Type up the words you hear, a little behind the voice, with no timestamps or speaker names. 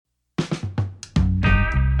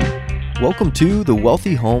Welcome to the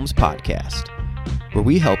Wealthy Homes Podcast, where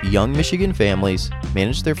we help young Michigan families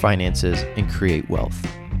manage their finances and create wealth.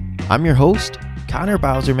 I'm your host, Connor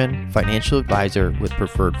Bauserman, financial advisor with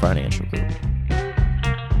Preferred Financial Group.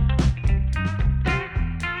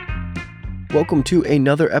 Welcome to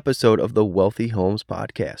another episode of the Wealthy Homes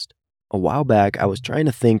Podcast. A while back, I was trying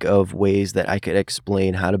to think of ways that I could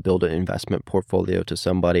explain how to build an investment portfolio to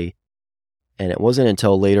somebody. And it wasn't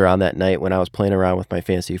until later on that night when I was playing around with my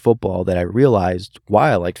fantasy football that I realized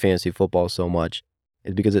why I liked fantasy football so much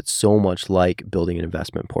is because it's so much like building an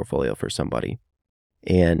investment portfolio for somebody.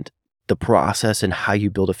 And the process and how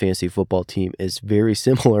you build a fantasy football team is very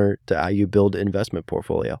similar to how you build an investment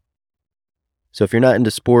portfolio. So if you're not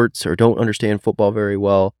into sports or don't understand football very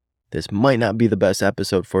well, this might not be the best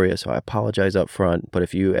episode for you, so I apologize up front. But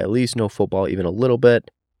if you at least know football even a little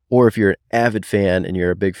bit, or if you're an avid fan and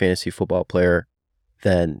you're a big fantasy football player,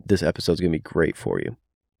 then this episode is going to be great for you.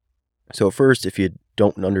 So first, if you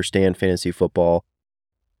don't understand fantasy football,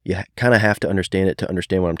 you kind of have to understand it to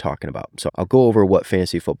understand what I'm talking about. So I'll go over what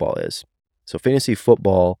fantasy football is. So fantasy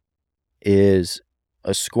football is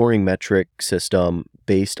a scoring metric system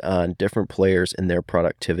based on different players and their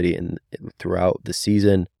productivity throughout the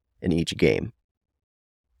season in each game.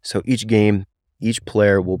 So each game, each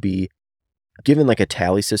player will be given like a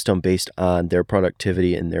tally system based on their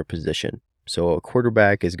productivity and their position. So a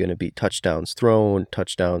quarterback is going to be touchdowns thrown,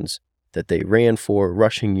 touchdowns that they ran for,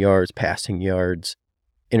 rushing yards, passing yards,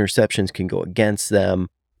 interceptions can go against them,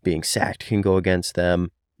 being sacked can go against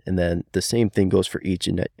them, and then the same thing goes for each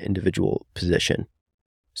individual position.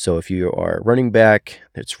 So if you are running back,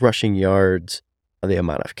 it's rushing yards, the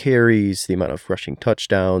amount of carries, the amount of rushing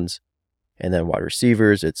touchdowns, and then wide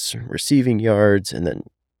receivers, it's receiving yards, and then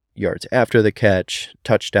yards after the catch,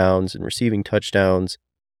 touchdowns and receiving touchdowns,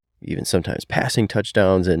 even sometimes passing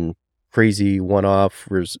touchdowns and crazy one-off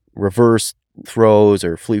reverse throws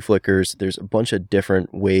or flea flickers. There's a bunch of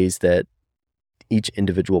different ways that each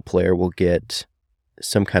individual player will get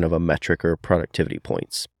some kind of a metric or productivity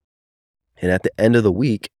points. And at the end of the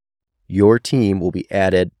week, your team will be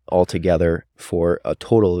added all together for a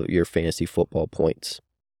total of your fantasy football points.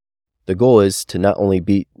 The goal is to not only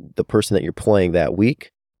beat the person that you're playing that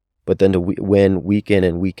week, but then to win week in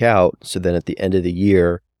and week out, so then at the end of the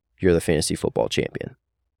year, you're the fantasy football champion.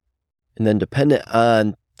 And then dependent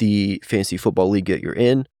on the fantasy football league that you're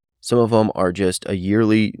in, some of them are just a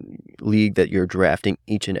yearly league that you're drafting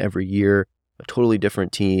each and every year, a totally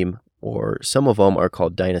different team, or some of them are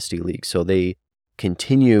called dynasty leagues. So they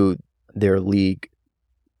continue their league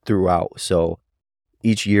throughout. So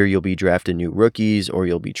each year you'll be drafting new rookies or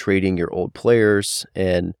you'll be trading your old players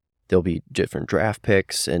and there'll be different draft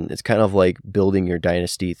picks, and it's kind of like building your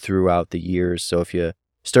dynasty throughout the years. So if you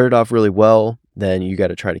started off really well, then you got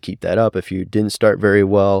to try to keep that up. If you didn't start very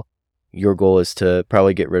well, your goal is to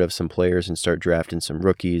probably get rid of some players and start drafting some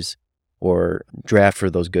rookies or draft for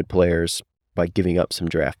those good players by giving up some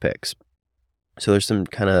draft picks. So there's some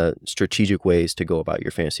kind of strategic ways to go about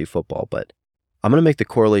your fantasy football, but I'm going to make the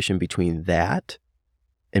correlation between that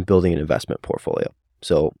and building an investment portfolio.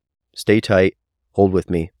 So stay tight. Hold with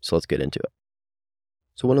me, so let's get into it.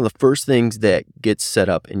 So one of the first things that gets set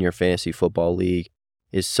up in your fantasy football league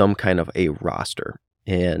is some kind of a roster.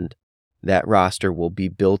 And that roster will be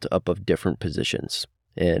built up of different positions.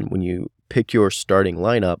 And when you pick your starting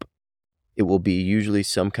lineup, it will be usually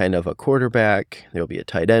some kind of a quarterback, there'll be a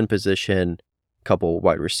tight end position, a couple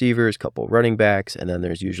wide receivers, a couple running backs, and then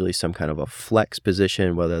there's usually some kind of a flex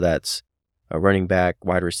position, whether that's a running back,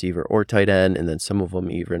 wide receiver, or tight end, and then some of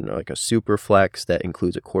them even like a super flex that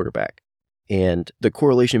includes a quarterback. And the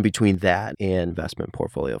correlation between that and investment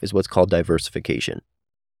portfolio is what's called diversification.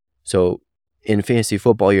 So in fantasy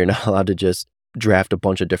football, you're not allowed to just draft a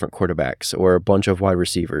bunch of different quarterbacks or a bunch of wide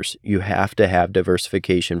receivers. You have to have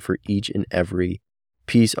diversification for each and every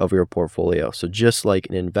piece of your portfolio. So just like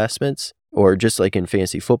in investments or just like in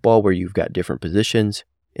fantasy football where you've got different positions,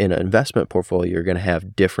 in an investment portfolio, you're going to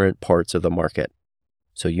have different parts of the market.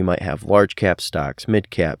 So you might have large cap stocks, mid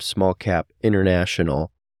cap, small cap,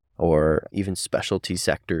 international, or even specialty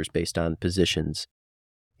sectors based on positions.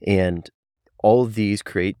 And all of these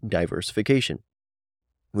create diversification,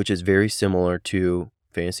 which is very similar to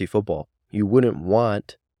fantasy football. You wouldn't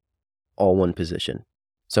want all one position.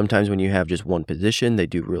 Sometimes when you have just one position, they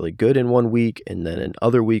do really good in one week, and then in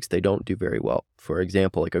other weeks, they don't do very well. For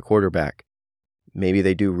example, like a quarterback. Maybe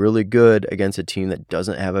they do really good against a team that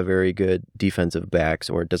doesn't have a very good defensive backs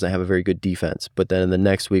or doesn't have a very good defense. But then in the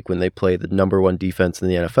next week when they play the number one defense in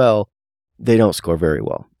the NFL, they don't score very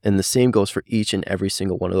well. And the same goes for each and every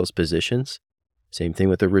single one of those positions. Same thing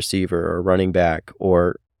with a receiver or running back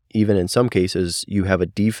or even in some cases, you have a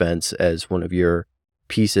defense as one of your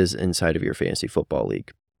pieces inside of your fantasy football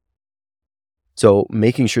league. So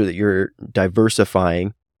making sure that you're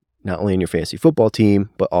diversifying not only in your fantasy football team,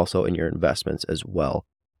 but also in your investments as well.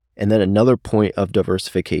 And then another point of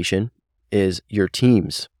diversification is your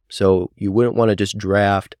teams. So you wouldn't want to just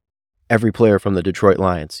draft every player from the Detroit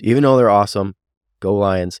Lions. Even though they're awesome, go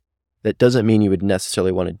Lions. That doesn't mean you would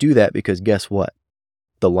necessarily want to do that, because guess what?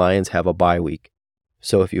 The Lions have a bye week.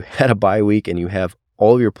 So if you had a bye week and you have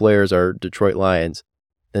all of your players are Detroit Lions,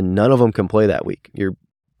 then none of them can play that week. You're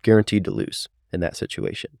guaranteed to lose in that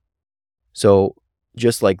situation. So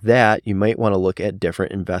just like that, you might want to look at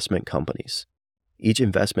different investment companies. Each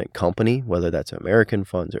investment company, whether that's American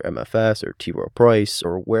Funds or MFS or T. Rowe Price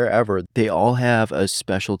or wherever, they all have a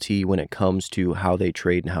specialty when it comes to how they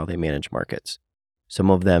trade and how they manage markets. Some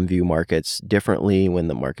of them view markets differently when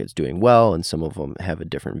the market's doing well, and some of them have a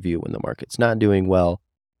different view when the market's not doing well.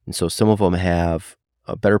 And so some of them have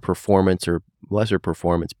a better performance or lesser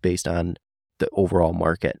performance based on the overall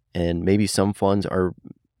market. And maybe some funds are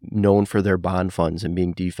known for their bond funds and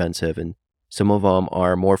being defensive, and some of them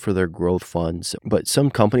are more for their growth funds. But some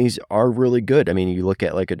companies are really good. I mean, you look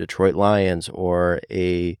at like a Detroit Lions or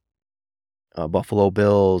a Buffalo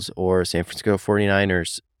Bills or San Francisco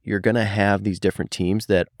 49ers, you're going to have these different teams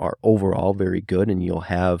that are overall very good, and you'll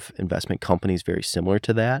have investment companies very similar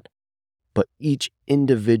to that. But each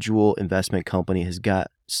individual investment company has got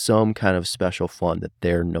some kind of special fund that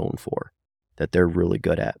they're known for, that they're really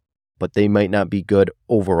good at. But they might not be good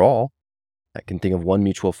overall. I can think of one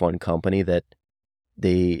mutual fund company that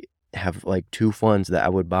they have like 2 funds that I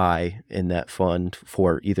would buy in that fund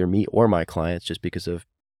for either me or my clients, just because of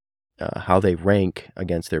how they rank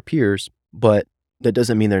against their peers. But that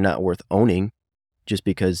doesn't mean they're not worth owning, just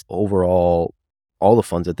because overall all the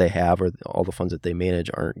funds that they have or all the funds that they manage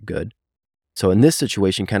aren't good. So in this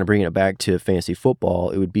situation, kind of bringing it back to fantasy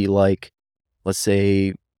football, it would be like, let's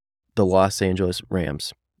say the Los Angeles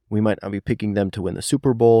Rams. We might not be picking them to win the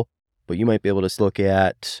Super Bowl, but you might be able to look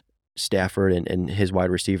at Stafford and his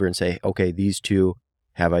wide receiver and say, okay, these two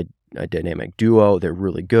have a dynamic duo. They're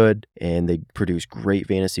really good and they produce great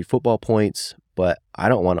fantasy football points, but I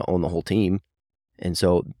don't want to own the whole team. And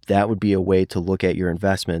so that would be a way to look at your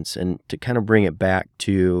investments. And to kind of bring it back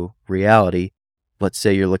to reality, let's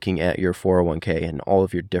say you're looking at your 401k and all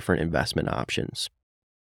of your different investment options.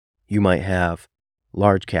 You might have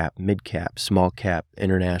large cap, mid cap, small cap,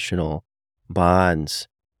 international, bonds.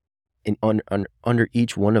 And under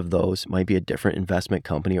each one of those might be a different investment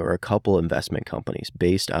company or a couple investment companies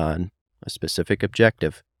based on a specific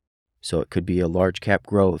objective. So it could be a large cap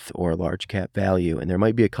growth or a large cap value, and there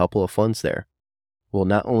might be a couple of funds there. Well,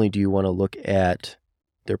 not only do you want to look at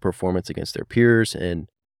their performance against their peers and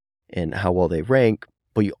how well they rank,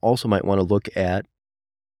 but you also might want to look at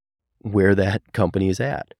where that company is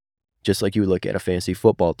at. Just like you would look at a fantasy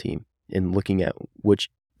football team and looking at which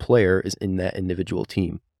player is in that individual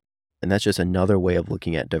team. And that's just another way of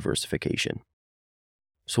looking at diversification.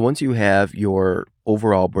 So once you have your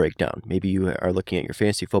overall breakdown, maybe you are looking at your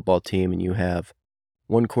fantasy football team and you have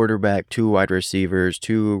 1 quarterback, 2 wide receivers,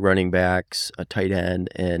 2 running backs, a tight end,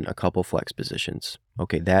 and a couple flex positions.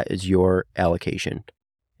 Okay, that is your allocation.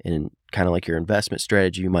 And kind of like your investment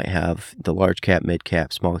strategy, you might have the large cap, mid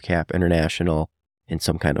cap, small cap, international, and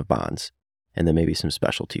some kind of bonds, and then maybe some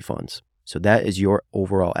specialty funds. So that is your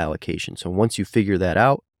overall allocation. So once you figure that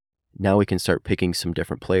out, now we can start picking some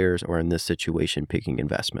different players, or in this situation, picking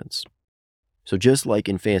investments. So just like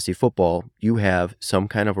in fantasy football, you have some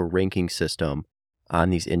kind of a ranking system on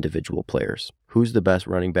these individual players. Who's the best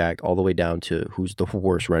running back all the way down to who's the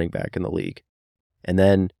worst running back in the league. And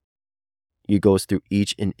then it goes through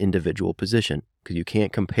each individual position, because you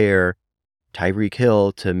can't compare Tyreek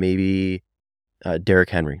Hill to maybe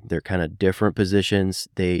Derrick Henry. They're kind of different positions.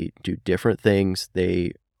 They do different things.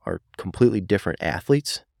 They are completely different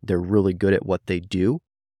athletes. They're really good at what they do,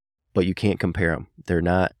 but you can't compare them.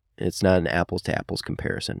 It's not an apples to apples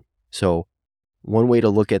comparison. So one way to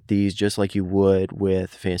look at these, just like you would with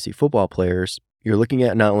fantasy football players, you're looking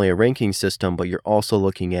at not only a ranking system, but you're also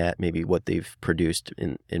looking at maybe what they've produced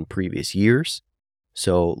in previous years.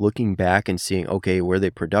 So looking back and seeing, okay, were they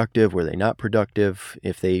productive? Were they not productive?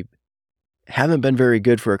 If they haven't been very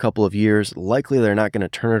good for a couple of years, likely they're not going to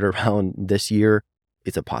turn it around this year.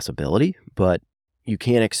 It's a possibility, but you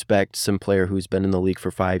can't expect some player who's been in the league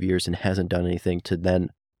for 5 years and hasn't done anything to then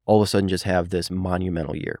all of a sudden just have this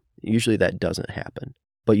monumental year. Usually that doesn't happen.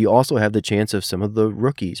 But you also have the chance of some of the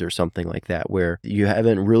rookies or something like that, where you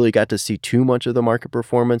haven't really got to see too much of the market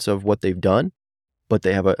performance of what they've done, but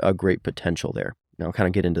they have a great potential there. Now I'll kind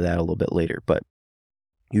of get into that a little bit later. But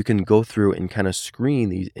you can go through and kind of screen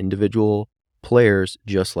these individual players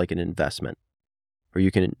just like an investment. Or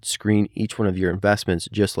you can screen each one of your investments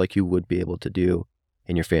just like you would be able to do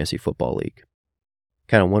in your fantasy football league.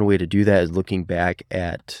 Kind of one way to do that is looking back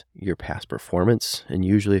at your past performance. And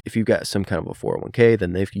usually if you've got some kind of a 401k,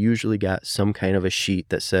 then they've usually got some kind of a sheet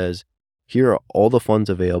that says, here are all the funds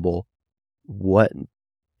available. What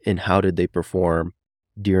and how did they perform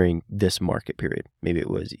during this market period? Maybe it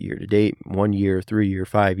was year to date, 1 year, 3 year,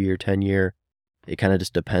 5 year, 10 year. It kind of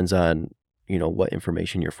just depends on, what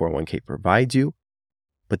information your 401k provides you.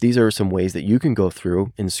 But these are some ways that you can go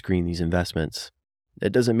through and screen these investments.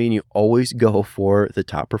 That doesn't mean you always go for the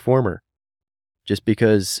top performer. Just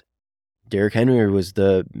because Derrick Henry was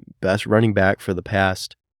the best running back for the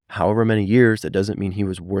past however many years, that doesn't mean he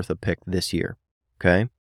was worth a pick this year. Okay?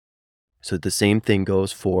 So the same thing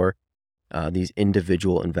goes for these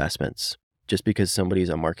individual investments. Just because somebody's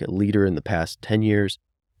a market leader in the past 10 years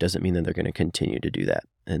doesn't mean that they're going to continue to do that.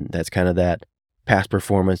 And that's kind of that past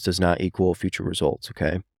performance does not equal future results,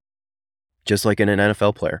 okay? Just like in an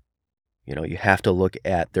NFL player, you have to look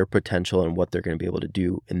at their potential and what they're going to be able to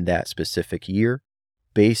do in that specific year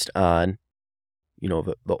based on,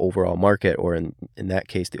 the overall market, or in that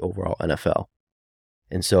case, the overall NFL.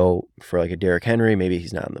 And so for like a Derrick Henry, maybe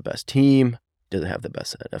he's not on the best team, doesn't have the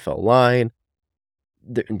best NFL line.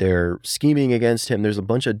 They're scheming against him. There's a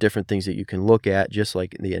bunch of different things that you can look at, just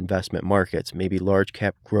like in the investment markets. Maybe large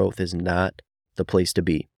cap growth is not the place to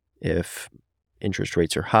be. If interest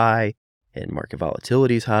rates are high and market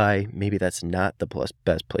volatility is high, maybe that's not the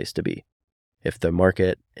best place to be. If the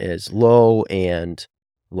market is low and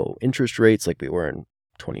low interest rates like we were in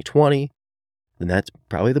 2020, then that's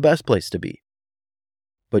probably the best place to be.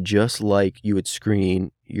 But just like you would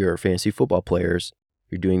screen your fantasy football players,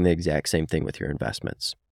 you're doing the exact same thing with your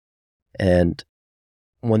investments. And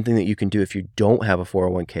one thing that you can do if you don't have a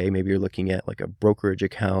 401k, maybe you're looking at like a brokerage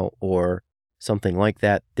account or something like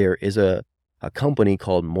that, there is a company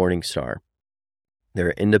called Morningstar. They're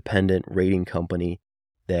an independent rating company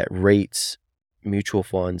that rates mutual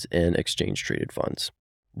funds and exchange traded funds.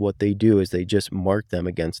 What they do is they just mark them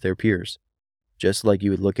against their peers. Just like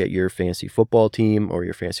you would look at your fantasy football team or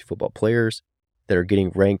your fantasy football players that are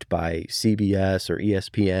getting ranked by CBS or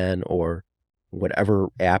ESPN or whatever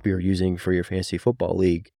app you're using for your fantasy football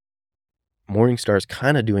league, Morningstar is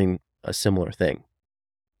kind of doing a similar thing.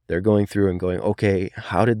 They're going through and going, okay,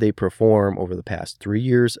 how did they perform over the past 3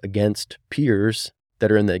 years against peers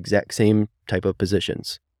that are in the exact same type of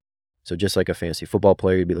positions? So just like a fantasy football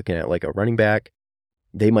player, you'd be looking at like a running back.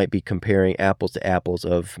 They might be comparing apples to apples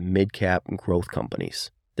of mid-cap growth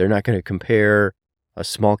companies. They're not going to compare a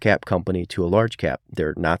small cap company to a large cap.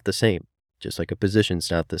 They're not the same, just like a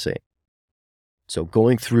position's not the same. So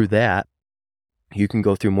going through that, you can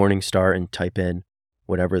go through Morningstar and type in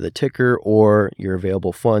whatever the ticker or your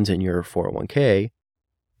available funds in your 401k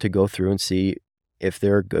to go through and see if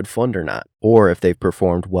they're a good fund or not, or if they've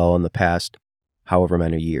performed well in the past however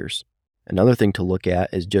many years. Another thing to look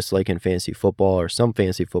at is just like in fantasy football or some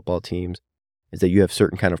fantasy football teams, is that you have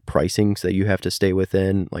certain kind of pricings that you have to stay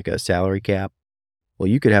within, like a salary cap. Well,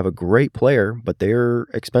 you could have a great player, but they're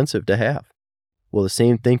expensive to have. Well, the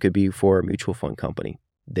same thing could be for a mutual fund company.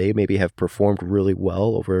 They maybe have performed really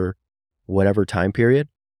well over whatever time period,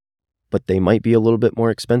 but they might be a little bit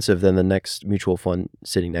more expensive than the next mutual fund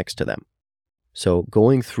sitting next to them. So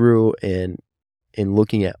going through and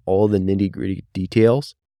looking at all the nitty-gritty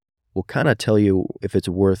details will kind of tell you if it's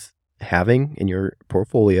worth having in your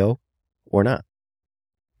portfolio or not.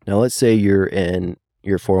 Now, let's say you're in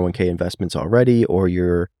your 401k investments already,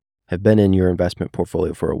 or have been in your investment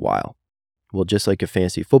portfolio for a while. Well, just like a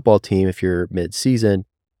fantasy football team, if you're mid-season,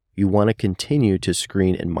 you want to continue to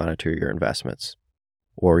screen and monitor your investments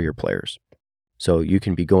or your players. So you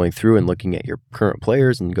can be going through and looking at your current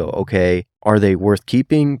players and go, okay, are they worth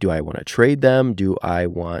keeping? Do I want to trade them? Do I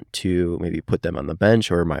want to maybe put them on the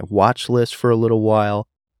bench or my watch list for a little while?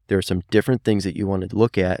 There are some different things that you want to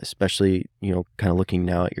look at, especially, kind of looking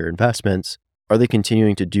now at your investments. Are they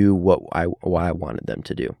continuing to do what I wanted them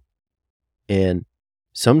to do? And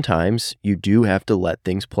sometimes you do have to let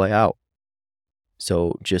things play out.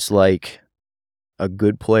 So just like a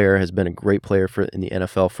good player has been a great player in the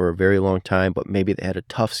NFL for a very long time, but maybe they had a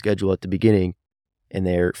tough schedule at the beginning and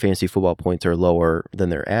their fantasy football points are lower than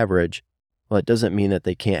their average. Well, it doesn't mean that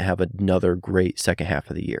they can't have another great second half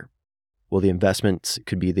of the year. Well, the investments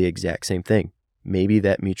could be the exact same thing. Maybe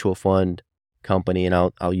that mutual fund company, and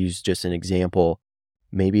I'll use just an example,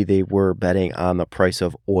 maybe they were betting on the price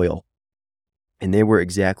of oil and they were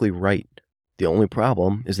exactly right. The only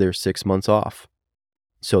problem is they're 6 months off.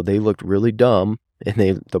 So they looked really dumb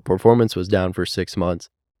and the performance was down for 6 months.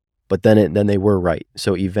 But then they were right.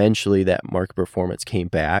 So eventually that market performance came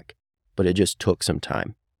back, but it just took some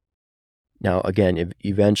time. Now, again, if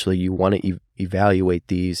eventually you want to evaluate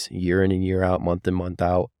these year in and year out, month in, month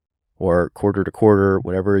out, or quarter to quarter,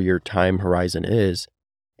 whatever your time horizon is,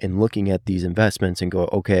 and looking at these investments and go,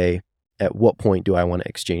 okay, at what point do I want to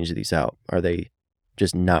exchange these out? Are they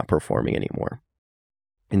just not performing anymore?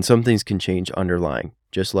 And some things can change underlying,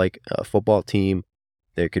 just like a football team.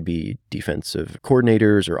 There could be defensive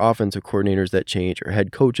coordinators or offensive coordinators that change, or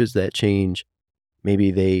head coaches that change.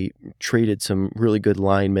 Maybe they traded some really good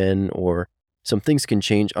linemen, or some things can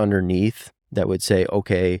change underneath that would say,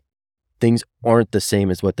 okay, things aren't the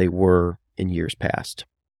same as what they were in years past.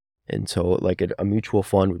 And so like a mutual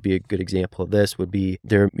fund would be a good example of this, would be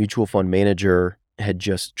their mutual fund manager had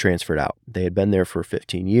just transferred out. They had been there for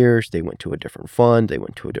 15 years. They went to a different fund. They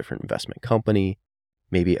went to a different investment company.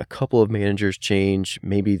 Maybe a couple of managers changed.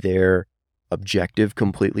 Maybe their objective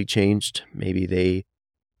completely changed. Maybe they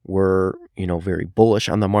were, very bullish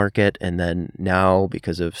on the market. And then now,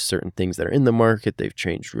 because of certain things that are in the market, they've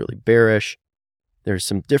changed really bearish. There's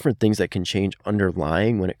some different things that can change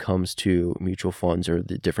underlying when it comes to mutual funds or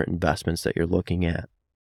the different investments that you're looking at.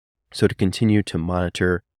 So to continue to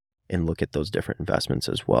monitor and look at those different investments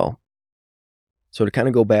as well. So to kind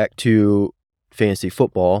of go back to fantasy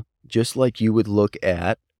football, just like you would look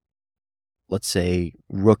at, let's say,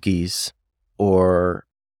 rookies or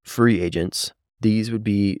free agents, these would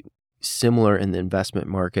be similar in the investment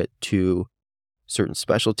market to certain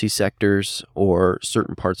specialty sectors or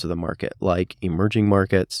certain parts of the market, like emerging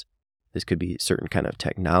markets. This could be certain kind of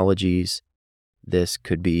technologies. This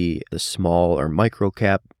could be the small or micro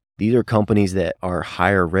cap. These are companies that are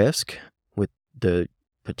higher risk with the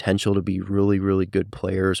potential to be really, really good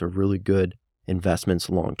players or really good investments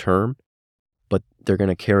long term, but they're going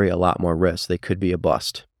to carry a lot more risk. They could be a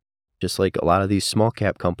bust. Just like a lot of these small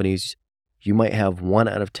cap companies, you might have 1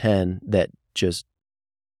 out of 10 that just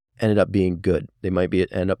ended up being good. They might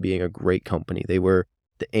end up being a great company. They were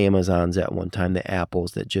the Amazons at one time, the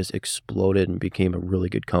Apples that just exploded and became a really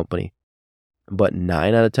good company. But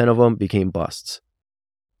 9 out of 10 of them became busts.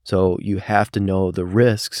 So you have to know the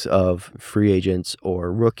risks of free agents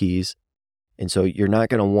or rookies. And so you're not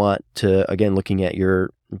going to want to, again, looking at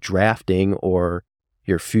your drafting or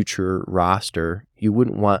your future roster, you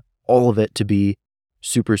wouldn't want all of it to be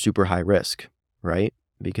super, super high risk, right?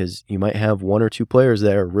 Because you might have 1 or 2 players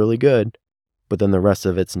that are really good, but then the rest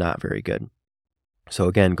of it's not very good. So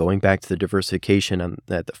again, going back to the diversification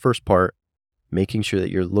at the first part, making sure that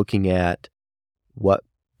you're looking at what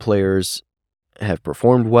players have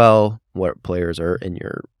performed well, what players are in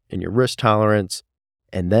your risk tolerance,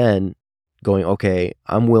 and then going, okay,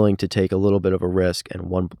 I'm willing to take a little bit of a risk and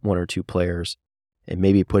one or 2 players, and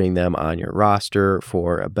maybe putting them on your roster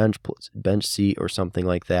for a bench seat or something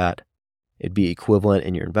like that. It'd be equivalent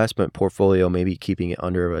in your investment portfolio, maybe keeping it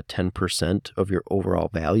under a 10% of your overall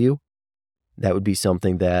value. That would be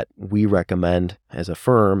something that we recommend as a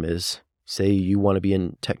firm is, say you want to be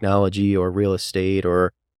in technology or real estate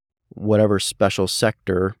or whatever special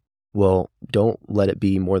sector, well, don't let it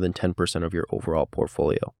be more than 10% of your overall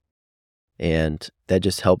portfolio. And that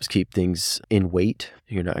just helps keep things in weight.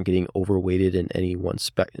 You're not getting overweighted in any one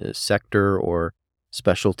sector or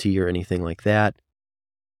specialty or anything like that.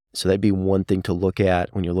 So that'd be one thing to look at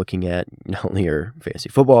when you're looking at not only your fantasy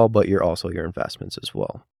football, but also your investments as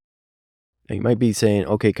well. Now you might be saying,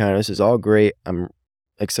 okay, Connor, this is all great. I'm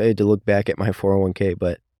excited to look back at my 401k,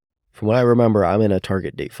 but from what I remember, I'm in a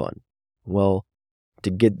target date fund. Well, to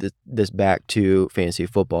get this back to fantasy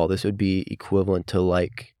football, this would be equivalent to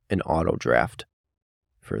like an auto draft.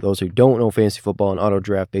 For those who don't know fantasy football, an auto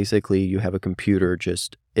draft, basically you have a computer,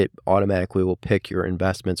 it automatically will pick your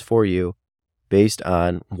investments for you based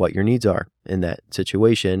on what your needs are. In that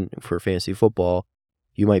situation for fantasy football,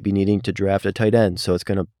 you might be needing to draft a tight end. So it's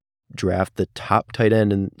going to draft the top tight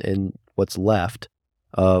end in what's left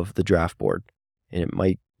of the draft board. And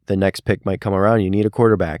the next pick might come around, you need a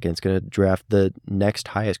quarterback, and it's going to draft the next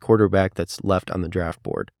highest quarterback that's left on the draft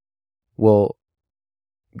board. Well,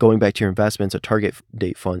 going back to your investments, a target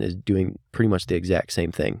date fund is doing pretty much the exact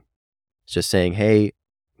same thing. It's just saying, hey,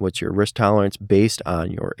 what's your risk tolerance based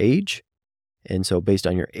on your age? And so based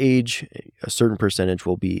on your age, a certain percentage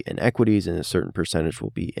will be in equities and a certain percentage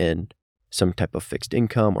will be in some type of fixed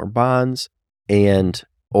income or bonds. And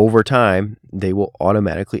over time, they will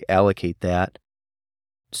automatically allocate that.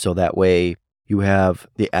 So that way you have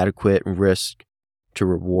the adequate risk to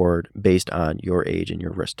reward based on your age and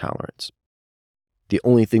your risk tolerance. The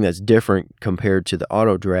only thing that's different compared to the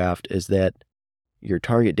auto draft is that your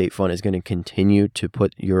target date fund is going to continue to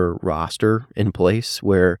put your roster in place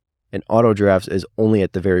where An auto draft is only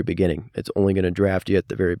at the very beginning. It's only going to draft you at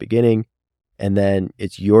the very beginning. And then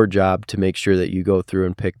it's your job to make sure that you go through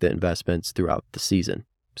and pick the investments throughout the season.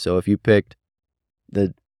 So if you picked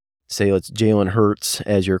say it's Jalen Hurts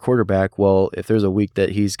as your quarterback, well, if there's a week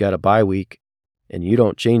that he's got a bye week and you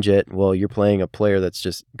don't change it, well, you're playing a player that's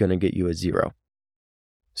just going to get you a 0.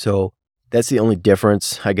 So that's the only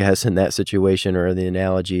difference, I guess, in that situation, or the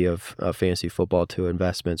analogy of fantasy football to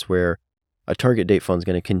investments, where a target date fund is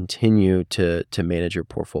going to continue to manage your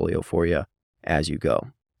portfolio for you as you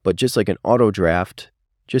go. But just like an auto draft,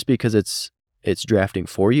 just because it's drafting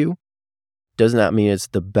for you does not mean it's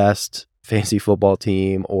the best fantasy football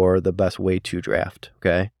team or the best way to draft,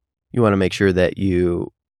 okay? You want to make sure that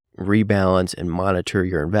you rebalance and monitor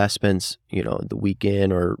your investments, the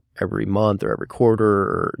weekend or every month or every quarter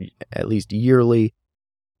or at least yearly.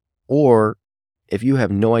 Or if you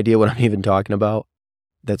have no idea what I'm even talking about,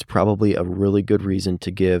 that's probably a really good reason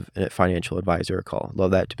to give a financial advisor a call.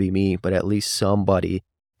 Love that to be me, but at least somebody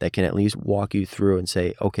that can at least walk you through and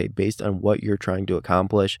say, okay, based on what you're trying to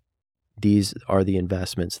accomplish, these are the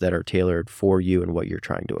investments that are tailored for you and what you're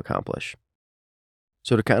trying to accomplish.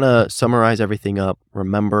 So to kind of summarize everything up,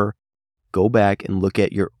 remember, go back and look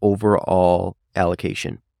at your overall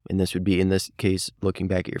allocation. And this would be, in this case, looking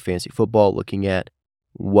back at your fantasy football, looking at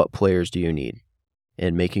what players do you need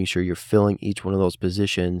and making sure you're filling each one of those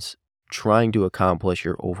positions, trying to accomplish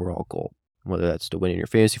your overall goal, whether that's to win in your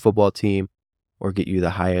fantasy football team or get you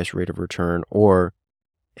the highest rate of return, or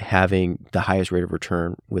having the highest rate of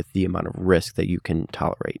return with the amount of risk that you can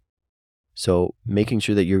tolerate. So making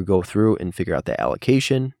sure that you go through and figure out the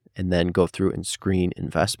allocation, and then go through and screen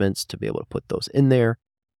investments to be able to put those in there,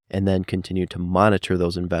 and then continue to monitor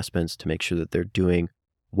those investments to make sure that they're doing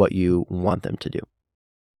what you want them to do.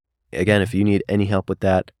 Again, if you need any help with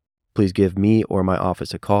that, please give me or my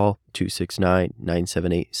office a call,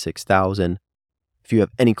 269-978-6000. If you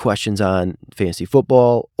have any questions on fantasy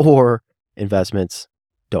football or investments,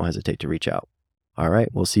 don't hesitate to reach out. All right,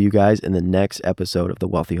 we'll see you guys in the next episode of the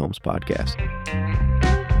Wealthy Homes Podcast.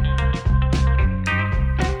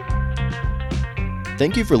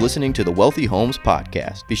 Thank you for listening to the Wealthy Homes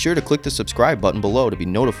Podcast. Be sure to click the subscribe button below to be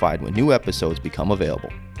notified when new episodes become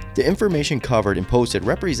available. The information covered and posted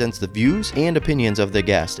represents the views and opinions of the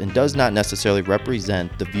guest and does not necessarily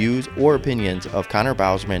represent the views or opinions of Connor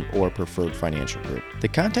Bauserman or Preferred Financial Group. The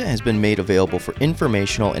content has been made available for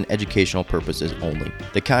informational and educational purposes only.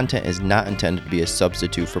 The content is not intended to be a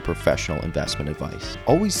substitute for professional investment advice.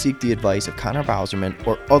 Always seek the advice of Connor Bauserman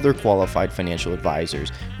or other qualified financial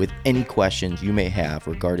advisors with any questions you may have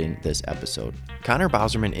regarding this episode. Connor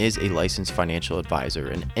Bauserman is a licensed financial advisor,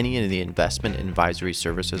 and any of the investment and advisory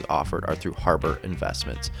services offered are through Harbor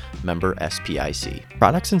Investments, member SPIC.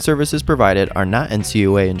 Products and services provided are not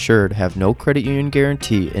NCUA insured, have no credit union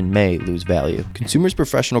guarantee, and may lose value. Consumers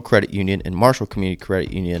Professional Credit Union and Marshall Community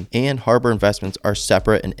Credit Union and Harbor Investments are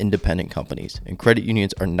separate and independent companies, and credit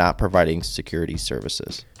unions are not providing securities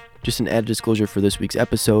services. Just an added disclosure for this week's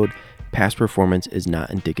episode: past performance is not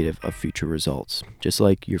indicative of future results. Just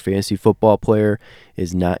like your fantasy football player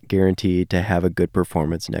is not guaranteed to have a good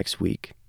performance next week.